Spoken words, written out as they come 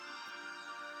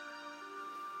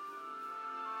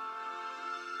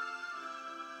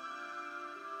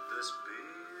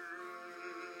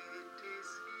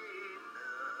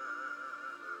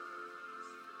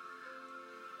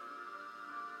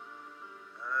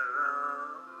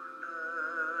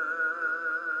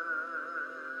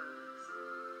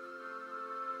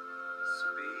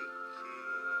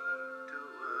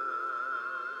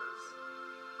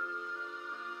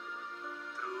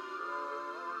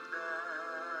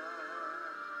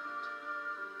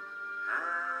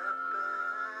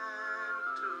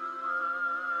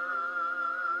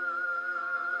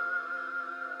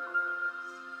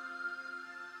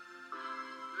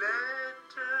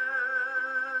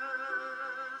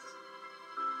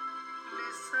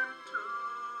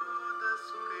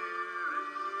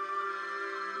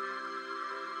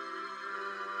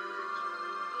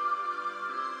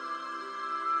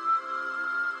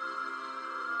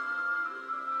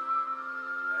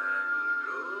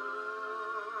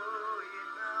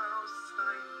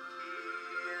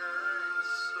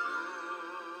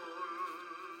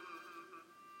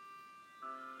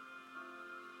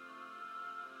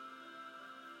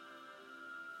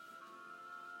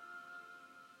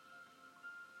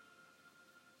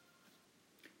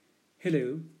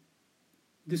Hello,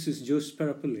 this is Joe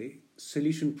Sparapulli,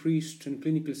 solution priest and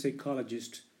clinical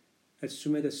psychologist at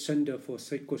Sumedha Center for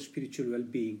Psycho-Spiritual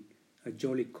Wellbeing at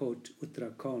Jollycote,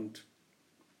 Uttarakhand,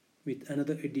 with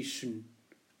another edition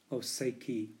of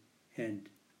Psyche and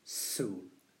Soul.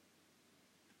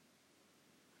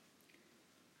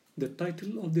 The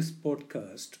title of this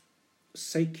podcast,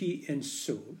 Psyche and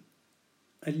Soul,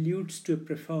 alludes to a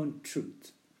profound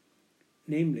truth,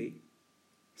 namely,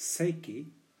 psyche,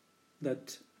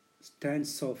 that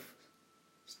stands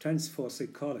for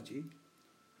psychology,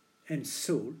 and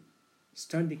soul,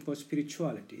 standing for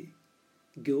spirituality,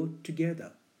 go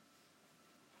together.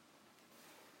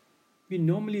 We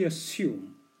normally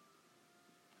assume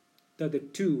that the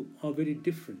two are very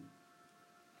different.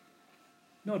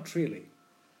 Not really.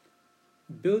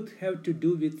 Both have to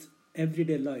do with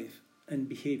everyday life and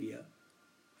behavior,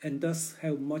 and thus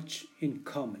have much in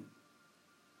common.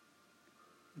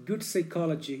 Good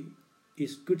psychology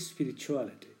is good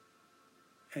spirituality,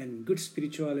 and good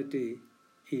spirituality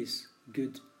is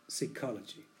good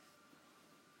psychology.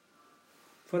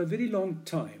 For a very long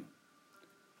time,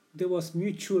 there was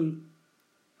mutual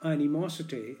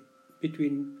animosity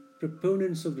between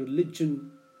proponents of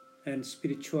religion and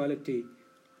spirituality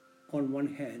on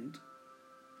one hand,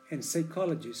 and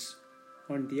psychologists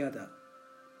on the other.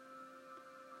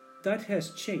 That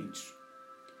has changed.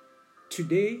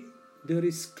 Today, there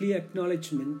is clear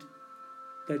acknowledgement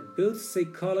that both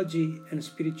psychology and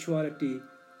spirituality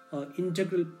are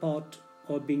integral part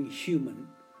of being human,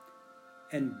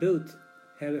 and both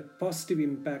have a positive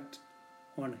impact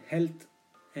on health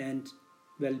and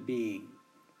well-being.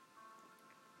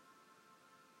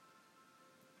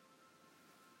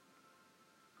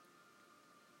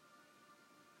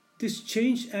 This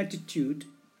changed attitude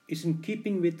is in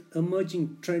keeping with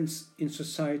emerging trends in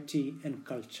society and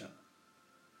culture.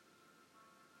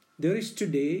 There is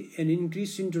today an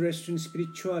increased interest in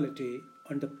spirituality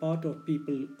on the part of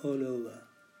people all over.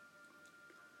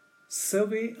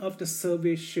 Survey after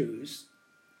survey shows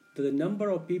that the number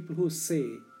of people who say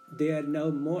they are now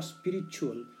more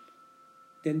spiritual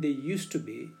than they used to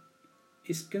be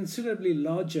is considerably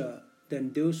larger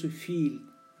than those who feel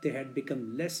they had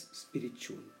become less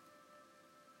spiritual.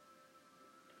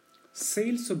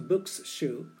 Sales of books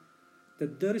show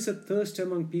that there is a thirst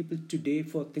among people today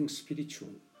for things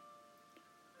spiritual.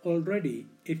 Already,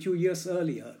 a few years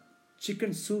earlier,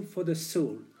 Chicken Soup for the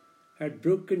Soul had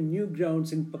broken new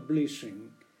grounds in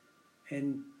publishing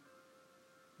and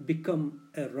become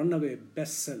a runaway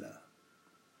bestseller.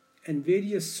 And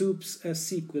various soups as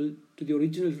sequel to the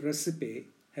original recipe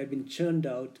have been churned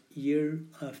out year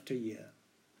after year.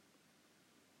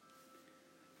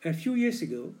 A few years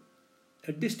ago,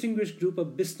 a distinguished group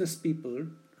of business people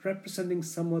representing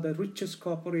some of the richest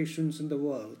corporations in the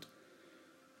world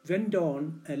went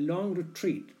on a long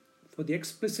retreat for the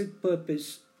explicit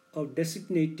purpose of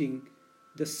designating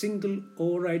the single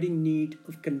overriding need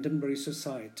of contemporary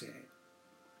society.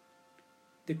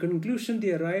 The conclusion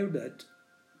they arrived at,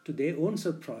 to their own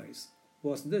surprise,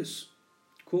 was this,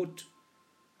 quote,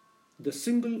 "The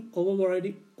single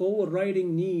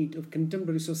overriding need of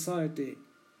contemporary society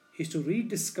is to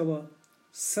rediscover,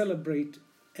 celebrate,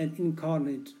 and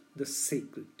incarnate the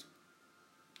sacred,"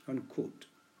 unquote.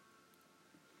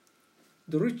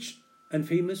 The rich and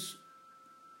famous,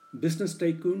 business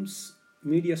tycoons,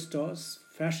 media stars,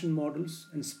 fashion models,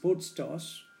 and sports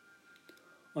stars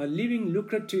are living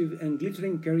lucrative and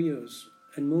glittering careers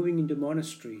and moving into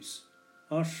monasteries,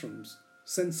 ashrams,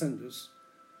 zen centers,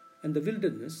 and the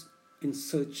wilderness in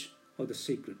search of the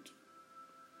sacred.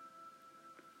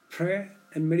 Prayer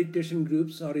and meditation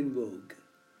groups are in vogue.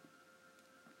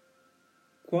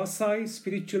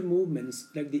 Quasi-spiritual movements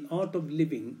like the Art of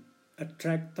Living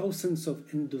attract thousands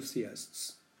of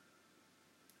enthusiasts.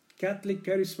 Catholic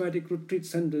charismatic retreat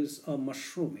centers are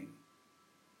mushrooming.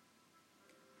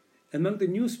 Among the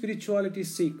new spirituality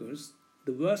seekers,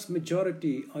 the vast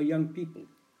majority are young people.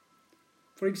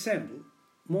 For example,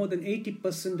 more than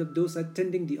 80% of those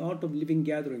attending the Art of Living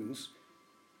gatherings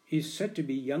is said to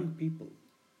be young people.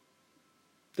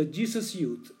 The Jesus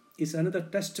Youth is another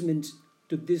testament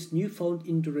to this newfound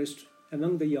interest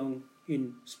among the young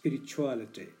in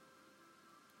spirituality.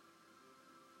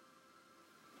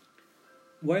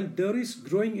 While there is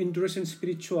growing interest in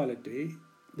spirituality,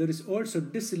 there is also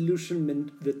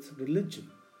disillusionment with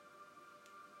religion.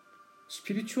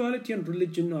 Spirituality and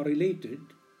religion are related,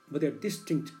 but they are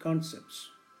distinct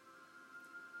concepts.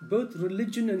 Both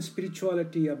religion and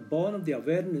spirituality are born of the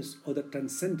awareness of the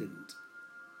transcendent,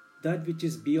 that which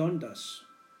is beyond us.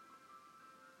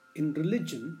 In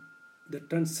religion, the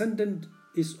transcendent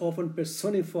is often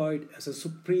personified as a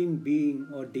supreme being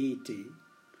or deity,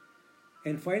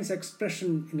 and finds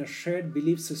expression in a shared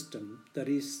belief system, that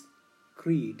is,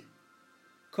 creed,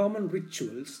 common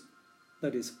rituals,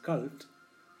 that is, cult,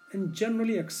 and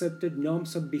generally accepted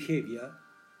norms of behavior,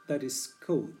 that is,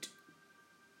 code.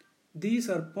 These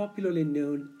are popularly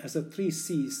known as the three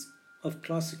C's of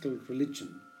classical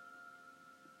religion.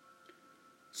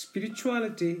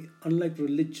 Spirituality, unlike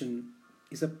religion,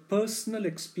 is a personal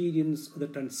experience of the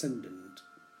transcendent,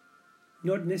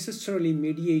 not necessarily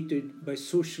mediated by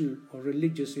social or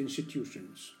religious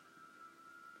institutions.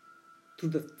 Through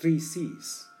the three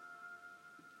C's,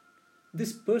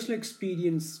 this personal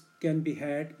experience can be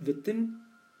had within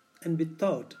and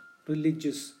without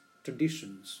religious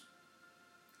traditions.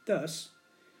 Thus,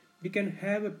 we can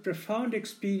have a profound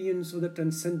experience of the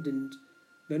transcendent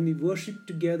when we worship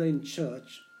together in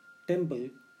church, temple,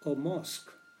 or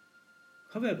mosque.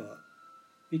 However,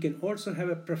 we can also have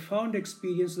a profound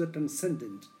experience of the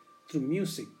transcendent through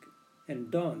music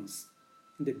and dance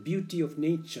in the beauty of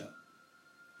nature,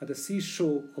 at the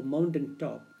seashore or mountain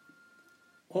top,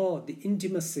 or the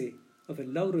intimacy of a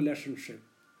love relationship,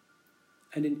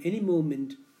 and in any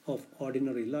moment of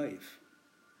ordinary life.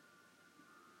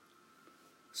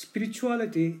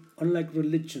 Spirituality, unlike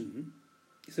religion,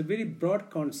 is a very broad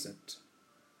concept.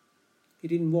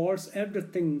 It involves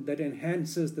everything that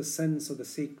enhances the sense of the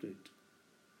sacred.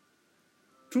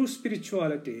 True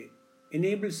spirituality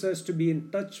enables us to be in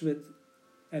touch with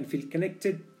and feel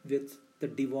connected with the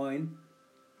divine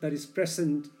that is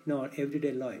present in our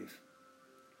everyday life,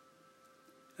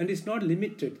 and is not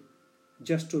limited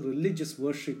just to religious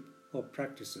worship or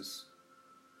practices.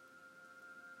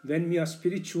 When we are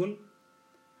spiritual,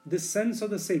 this sense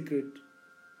of the sacred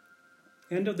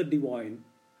and of the divine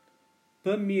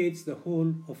permeates the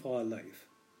whole of our life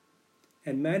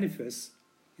and manifests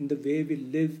in the way we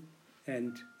live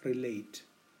and relate.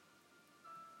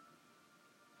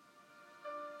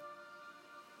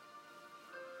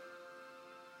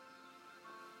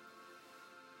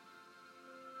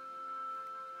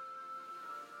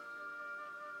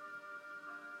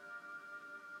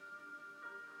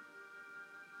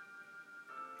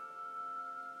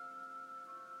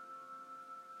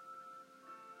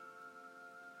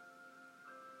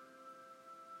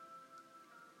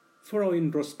 For our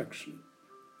introspection,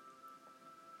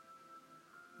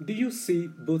 do you see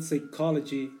both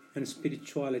psychology and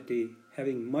spirituality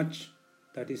having much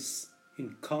that is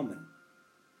in common?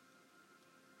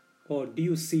 Or do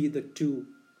you see the two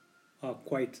are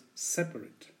quite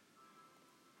separate?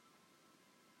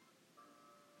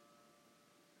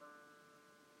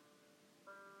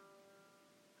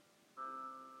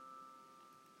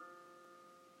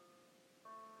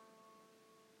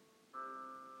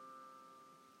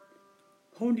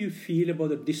 How do you feel about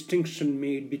the distinction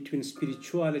made between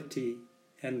spirituality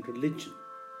and religion?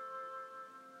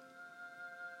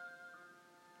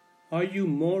 Are you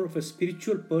more of a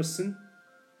spiritual person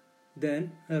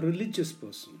than a religious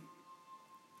person?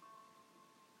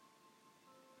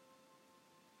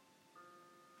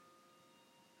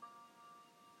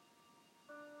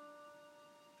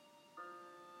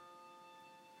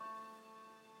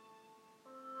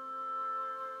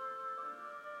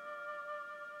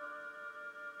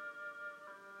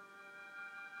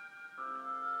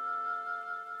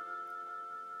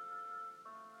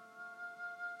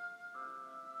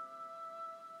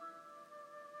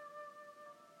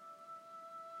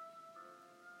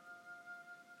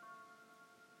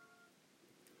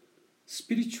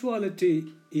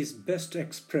 Spirituality is best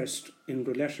expressed in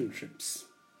relationships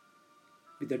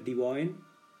with the divine,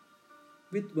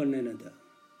 with one another.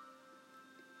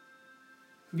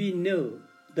 We know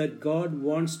that God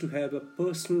wants to have a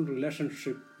personal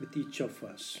relationship with each of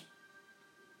us.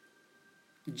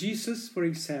 Jesus, for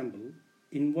example,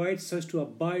 invites us to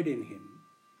abide in Him.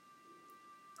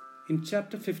 In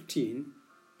chapter 15,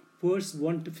 verse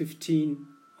 1 to 15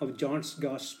 of John's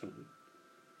Gospel,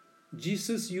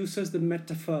 Jesus uses the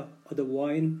metaphor of the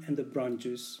vine and the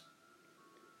branches,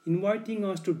 inviting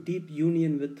us to deep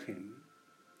union with Him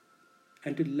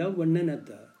and to love one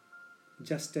another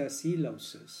just as He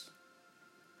loves us.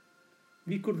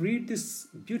 We could read this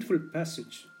beautiful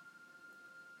passage,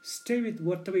 stay with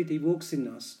whatever it evokes in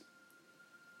us,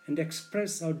 and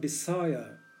express our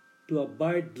desire to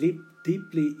abide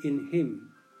deeply in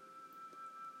Him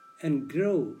and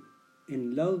grow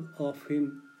in love of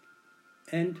Him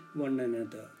and one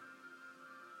another.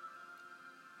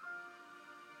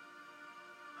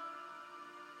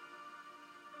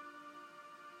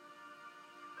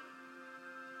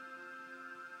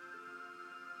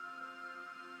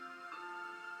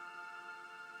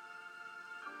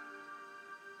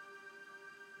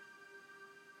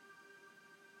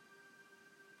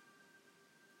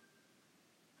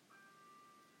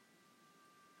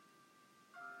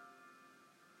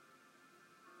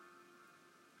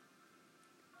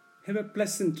 Have a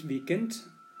pleasant weekend.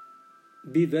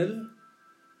 Be well,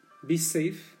 be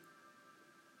safe,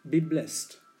 be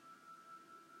blessed.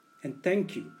 And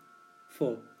thank you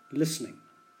for listening.